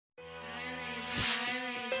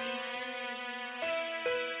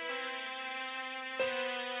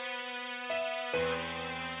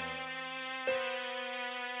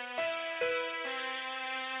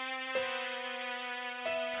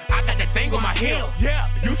that thing on my hip. Yeah,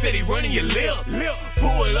 you steady running your lip.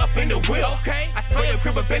 Pull up in the whip. Okay, I spray your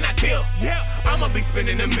crib up and I dip. Yeah, I'ma be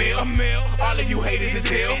spending a meal. All of you haters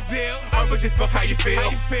is ill. I'm rich as fuck, how you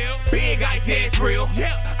feel? Big eyes, yeah, it's real.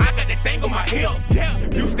 Yeah, I got that thing on my hip. Yeah,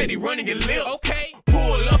 you steady running your lip. Okay,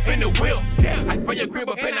 pull up in the whip. Yeah, I spray your crib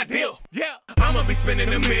up and I dip. Yeah, I'ma be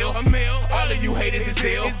spending a meal. All of you haters is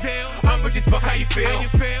ill. I'm rich as fuck, how you feel?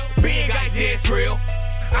 Big eyes, yeah, it's real.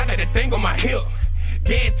 I got that thing on my hip.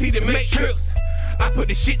 Guaranteed to make trips. I put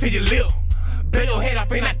the shit to your lip. Blow your head off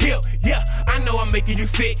and I dip. Yeah, I know I'm making you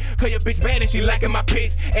sick. Cause your bitch bad and she liking my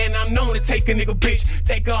pics. And I'm known to take a nigga bitch.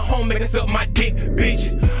 Take her home, make her suck my dick, bitch.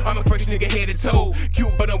 I'm a fresh nigga head to toe.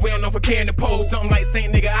 Cute but I'm well known for carrying the pole. Something like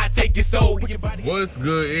saying nigga, I take your soul. What's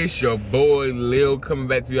good? It's your boy Lil coming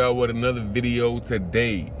back to y'all with another video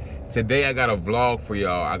today. Today I got a vlog for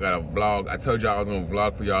y'all. I told y'all I was gonna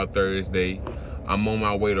vlog for y'all Thursday. I'm on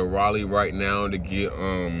my way to Raleigh right now to get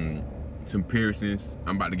some piercings.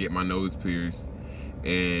 I'm about to get my nose pierced,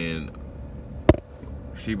 and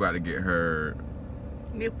she about to get her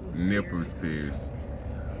nipples pierced.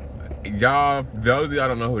 Y'all, those of y'all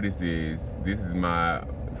don't know who this is my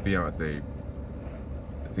fiance.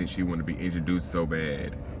 Since she want to be introduced so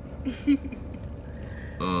bad.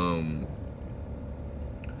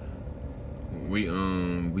 We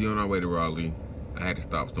on our way to Raleigh. I had to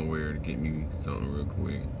stop somewhere to get me something real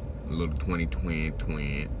quick. A little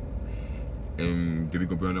 2020 and then we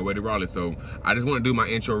gonna be on our way to Raleigh. So I just want to do my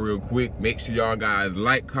intro real quick. Make sure y'all guys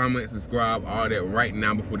like, comment, subscribe, all that right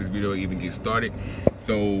now before this video even gets started.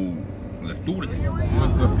 So let's do this.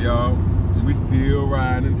 What's up, y'all? We still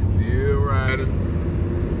riding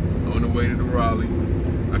on the way to the Raleigh.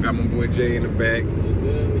 I got my boy Jay in the back.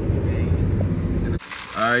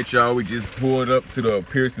 Alright, y'all, we just pulled up to the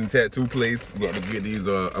piercing tattoo place. We about to get these,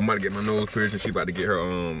 I'm about to get my nose pierced and she about to get her,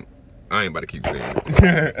 I ain't about to keep saying it.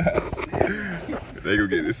 They gonna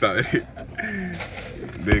get excited.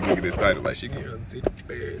 They gonna get excited like she gonna see the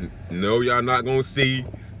bed. No, y'all not gonna see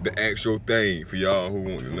the actual thing for y'all who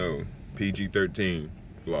want to know. PG-13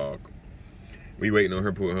 vlog. We waiting on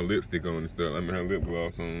her putting her lipstick on and stuff. I mean her lip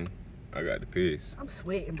gloss on. I got the piss. I'm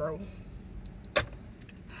sweating, bro.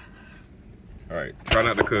 Alright, try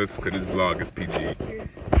not to cuss because this vlog is PG. Right.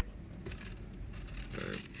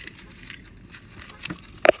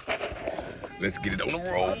 Let's get it on the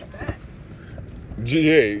road.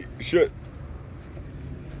 Hey, shut.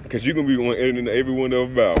 Because you're going to be one editing every one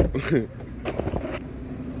of them out.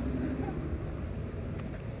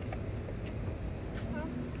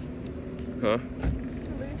 Huh?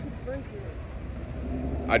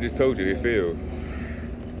 I just told you it failed.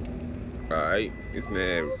 Alright, it's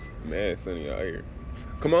mad sunny out here.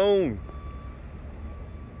 Come on.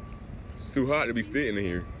 It's too hot to be sitting in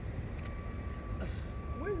here.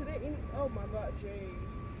 Where's it at? Oh my God, Jay.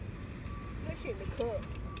 That shit in the cup.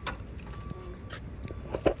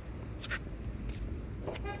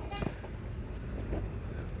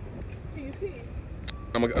 Can you see it?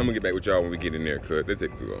 I'm gonna get back with y'all when we get in there, cause they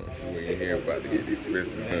take too long. We in here about to get these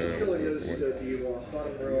expenses done.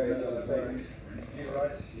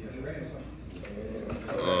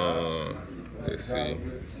 Let's see.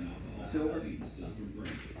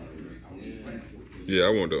 Yeah, I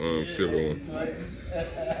want the silver one.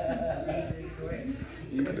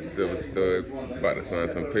 The silver stud. About to sign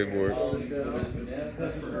some paperwork.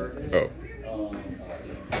 Oh.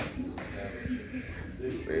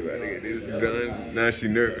 They about to get this done. Now she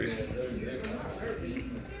nervous.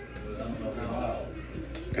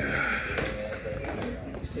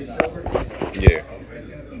 Yeah.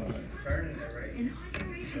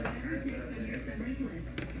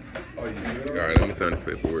 Alright, let me sign this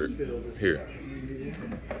paperwork. Here.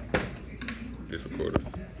 Just record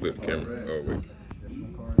us. Flip the camera. Oh, wait.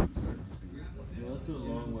 Yeah, let's do a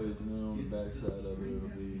long ways, and then on the back side of it, it'll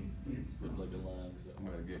be like a line. So I'm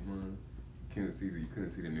gonna get mine. You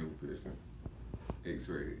couldn't see the nipple piercing.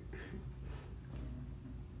 X-rated.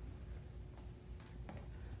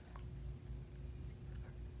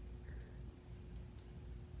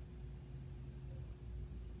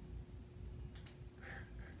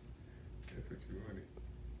 That's what you wanted.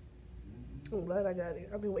 I'm glad I got it.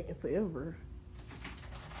 I've been waiting forever.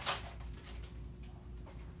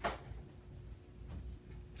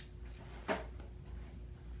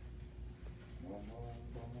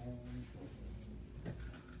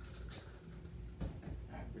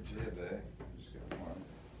 Put your head back. Just got one.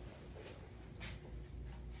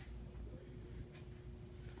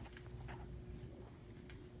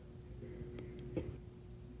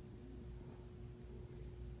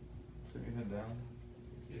 Turn your head down.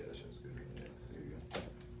 Yeah, that shit's good. Yeah, there you go.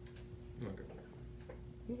 Okay.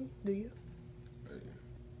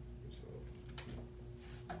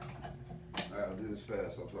 do this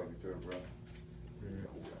fast. I'll talk you through it, bro.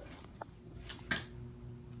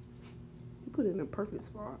 You put it in a perfect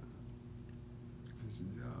spot. It's a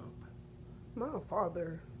job. My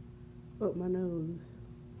father up my nose.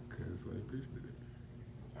 Cause that's why you pissed it.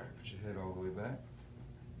 Alright, put your head all the way back.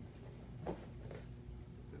 Goes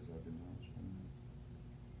up and down.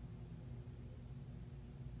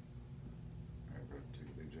 Alright, bro. Take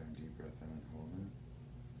a big giant deep breath in and hold it.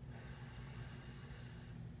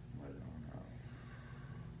 Let it on out.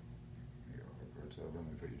 There you go. Bro, tell them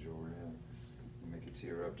to put your jewelry in. Make it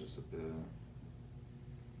tear up just a bit.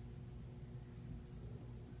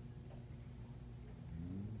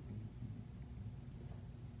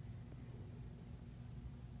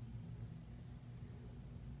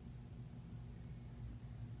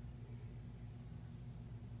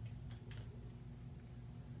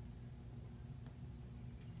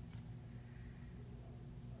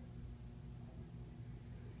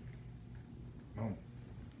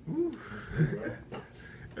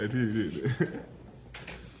 I did that.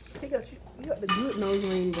 He got you. You got the good nose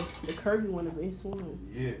ring. The curvy one is the best one.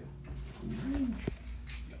 Yeah.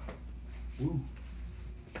 Woo.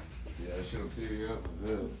 Yeah, that shit'll tear you up a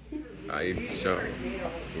bit. Alright, sure.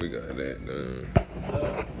 We got that done.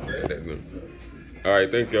 Got that done. Alright,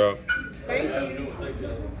 thank y'all. Thank you.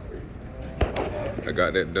 I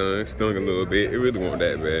got that done. Stung a little bit. It really wasn't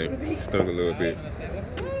that bad. Stung a little bit.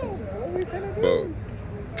 But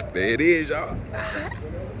there it is, y'all.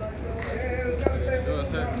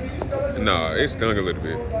 Nah, it stung a little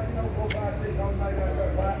bit.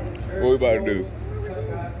 What we about to do?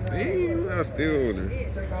 I'm still.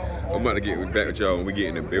 I'm about to get back with y'all when we get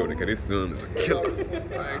in the building, cause this sun is a killer.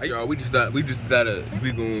 Alright, y'all. We just decided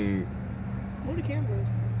we gonna. Move the camera.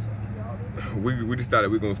 We just thought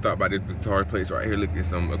that we're gonna stop by this guitar place right here, look at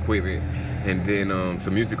some equipment, and then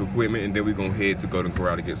some music equipment, and then we're gonna head to Golden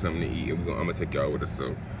Corral to get something to eat, and I'm gonna take y'all with us.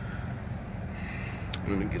 So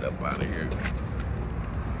let me get up out of here.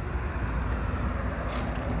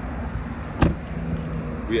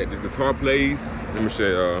 We at this guitar place. Let me show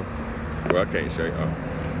y'all. Well, I can't show y'all,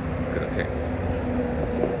 cause I can't.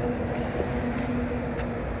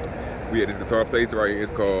 We at this guitar place right here.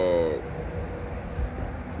 It's called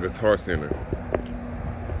Guitar Center.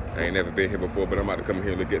 I ain't never been here before, but I'm about to come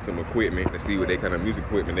here and look at some equipment to see what they kind of music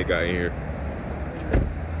equipment they got in here.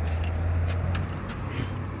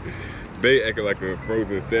 They acting like a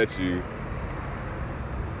frozen statue.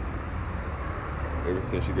 Ever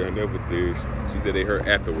since she got her nipples pierced, she said they hurt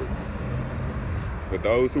afterwards. For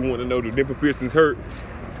those who want to know the nipple piercings hurt,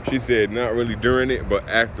 she said not really during it, but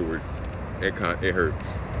afterwards, it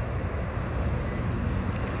hurts.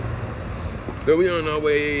 So we on our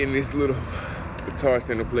way in this little Guitar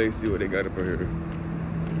Center place, see what they got up in here.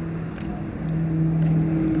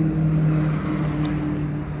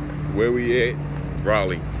 Where we at?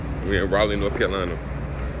 Raleigh. We in Raleigh, North Carolina.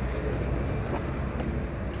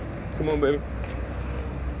 Come on, baby.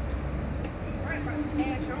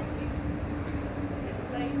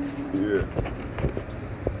 Yeah.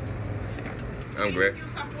 I'm glad.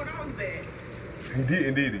 He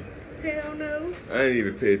didn't, did he? Hell no. I didn't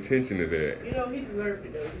even pay attention to that. You know, he deserved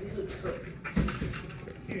it though. He looks something.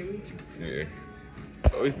 You hear me? Yeah.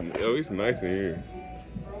 Oh, it's nice in here.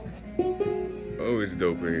 Oh, it's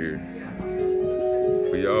dope in here.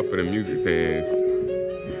 For y'all, for the music fans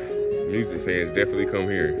definitely come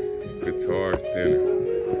here. Guitar Center.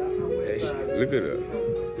 That shit, look at that.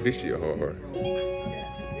 This shit hard.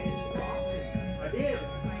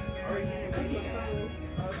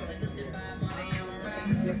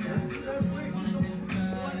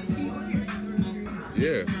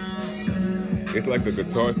 Yeah. It's like the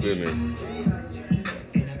Guitar Center.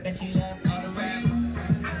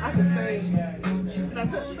 I can say, can I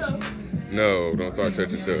touch stuff? No, don't start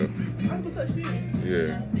touching stuff. I can touch you.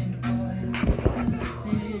 Yeah.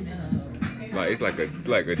 Like it's like a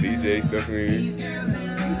DJ stuff in here.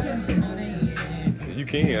 You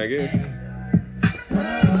can, I guess.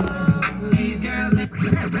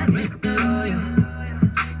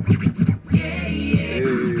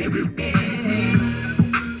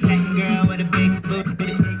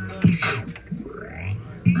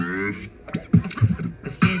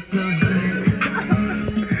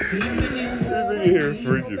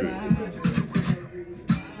 Freaking it.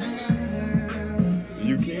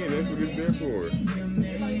 You can, that's what it's there for.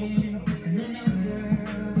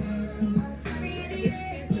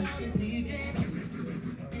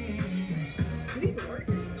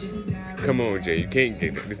 Come on, Jay, you can't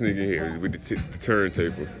get that. This nigga here with the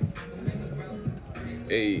turntables.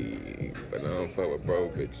 Hey, but I don't fuck with bro,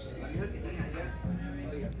 bitch.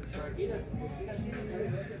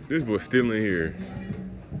 This boy still in here.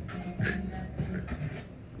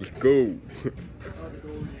 go.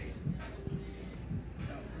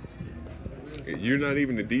 You're not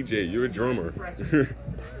even a DJ, you're a drummer.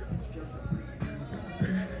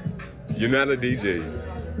 You're not a DJ.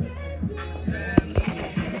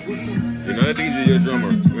 You're not a DJ, you're a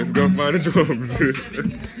drummer. Let's go find the drums.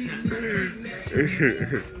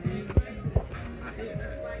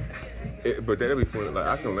 But that'll be fun. Like,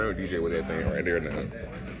 I can learn DJ with that thing right there now.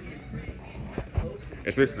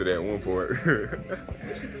 Especially to that one part.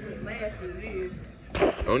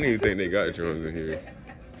 I don't even think they got drums in here.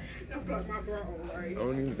 I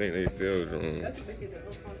don't even think they sell drums.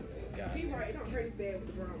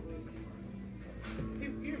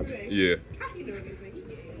 Yeah.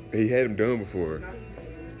 He had them done before.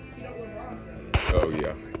 Oh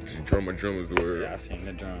yeah. Drummers were. Yeah, I seen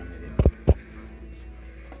the drum.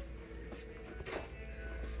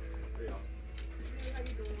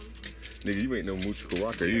 Nigga, you ain't no Mucha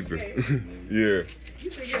Caracas either. Yeah.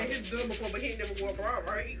 You said you ain't hit the drum before, but he ain't never wore a bra,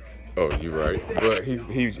 right? Oh, you right. But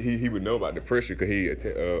he would know about the pressure because he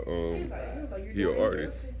an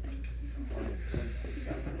artist.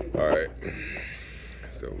 All right.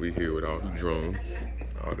 So we here with all the drums,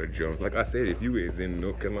 all the drums. Like I said, if you is in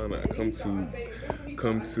North Carolina, come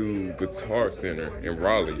to Guitar Center in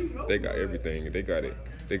Raleigh. They got everything. They got it.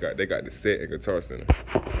 They got the set at Guitar Center.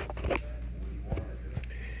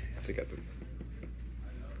 They got the.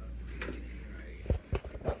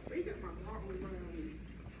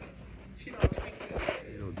 They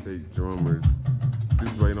don't take drummers.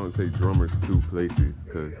 This is why you don't take drummers to places,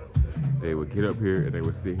 because they would get up here and they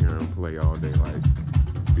would sit here and play all day. Like,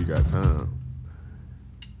 we got time.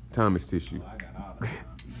 Time is tissue.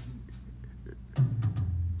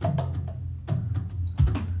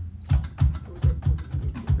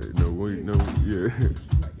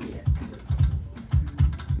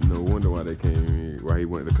 No wonder why they came here, why he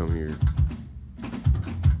wanted to come here.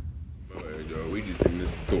 Alright, y'all, we just in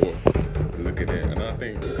this store looking at, and I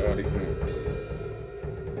think look at all these things.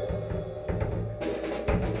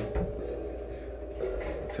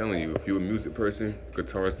 I'm telling you, if you're a music person,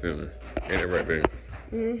 Guitar Center, ain't it right there?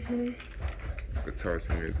 Mm-hmm. Guitar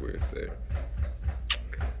Center is where it's at.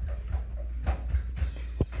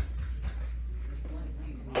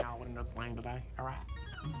 Y'all with another thing today, all right?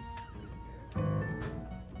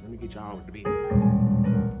 Let me get y'all with the beat. I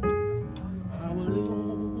was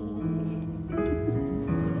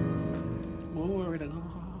worried about.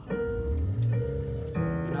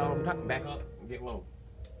 You know, I'm talking back up and get low.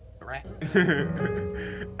 All right?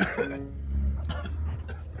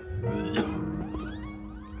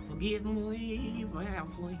 Forgive me for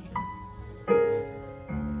having.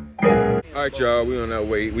 All right, y'all, we on our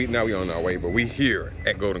way. We on our way, but we here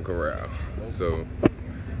at Golden Corral. So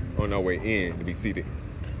on our way in to be seated.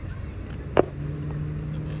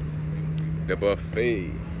 The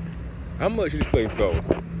buffet. How much this place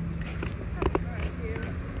cost?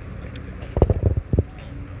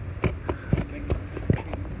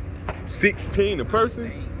 $16 a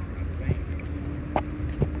person?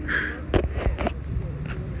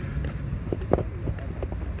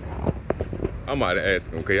 I might have asked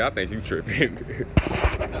him, okay, I think you tripping.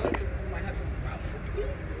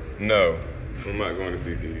 No, I'm not going to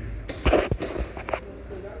CC's.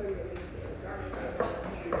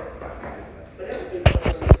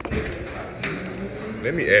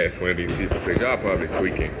 Let me ask one of these people, because y'all probably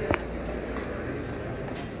tweaking.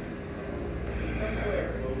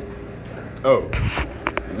 Oh,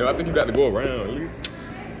 no, I think you got to go around.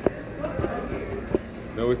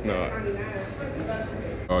 No, it's not.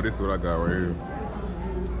 Oh, this is what I got right here.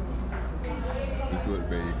 This is what the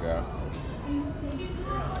baby got.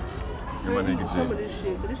 Get my nigga Some of this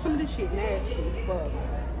shit, but some of this shit nasty as fuck.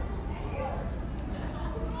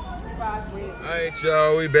 Alright,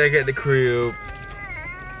 y'all, we back at the crib.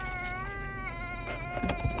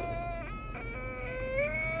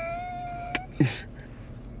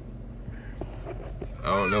 I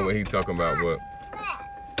don't know what he's talking about, but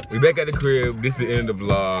we back at the crib. This is the end of the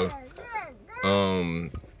vlog.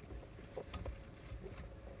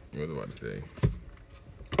 What was I about to say?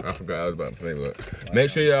 I forgot what I was about to say, but make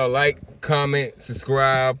sure y'all like, comment,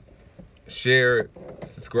 subscribe, share,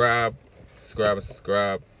 subscribe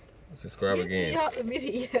again.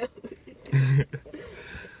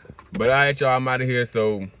 But alright, y'all, I'm out of here,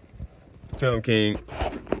 so tell him, King.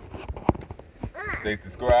 Say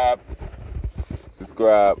subscribe.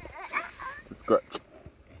 Subscribe.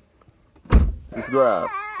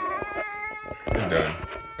 I'm done.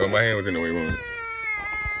 Oh, my hand was in the way, wasn't it?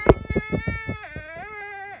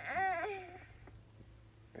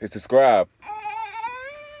 Hit subscribe.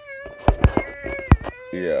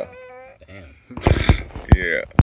 Yeah. Damn. Yeah.